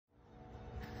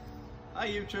Hi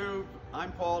YouTube,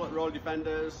 I'm Paul at Rover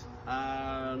Defenders,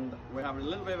 and we're having a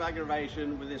little bit of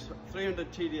aggravation with this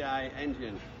 300 TDI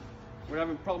engine. We're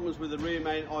having problems with the rear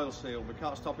main oil seal. We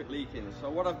can't stop it leaking.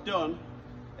 So what I've done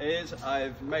is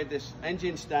I've made this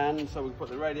engine stand so we can put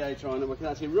the radiator on and we can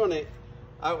actually run it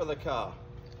out of the car.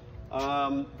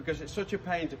 Because it's such a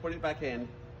pain to put it back in.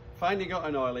 Finding got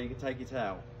an oil, you can take it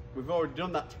out. We've already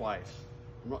done that twice.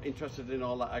 I'm not interested in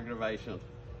all that aggravation.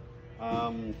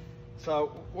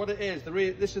 So what it is,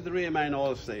 this is the rear main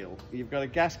oil seal. You've got a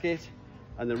gasket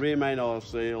and the rear main oil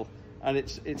seal, and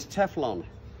it's Teflon.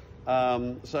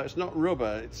 So it's not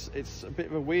rubber, it's a bit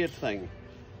of a weird thing.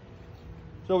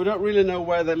 So we don't really know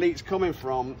where the leak's coming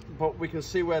from, but we can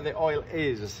see where the oil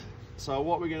is. So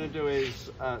what we're going to do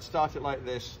is start it like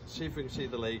this, see if we can see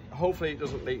the leak. Hopefully it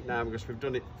doesn't leak now because we've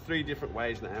done it 3 different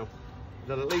ways now.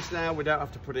 Then at least now we don't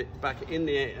have to put it back in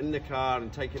the car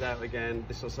and take it out again.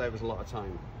 This will save us a lot of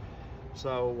time.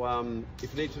 So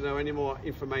if you need to know any more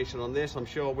information on this, I'm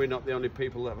sure we're not the only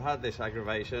people that have had this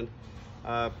aggravation.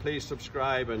 Please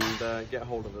subscribe and get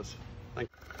hold of us. Thank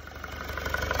you.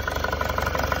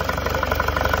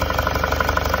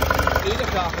 Need a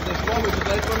car for this one, which is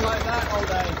run like that all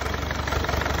day.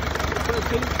 Put a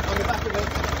seat on the back of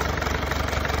it.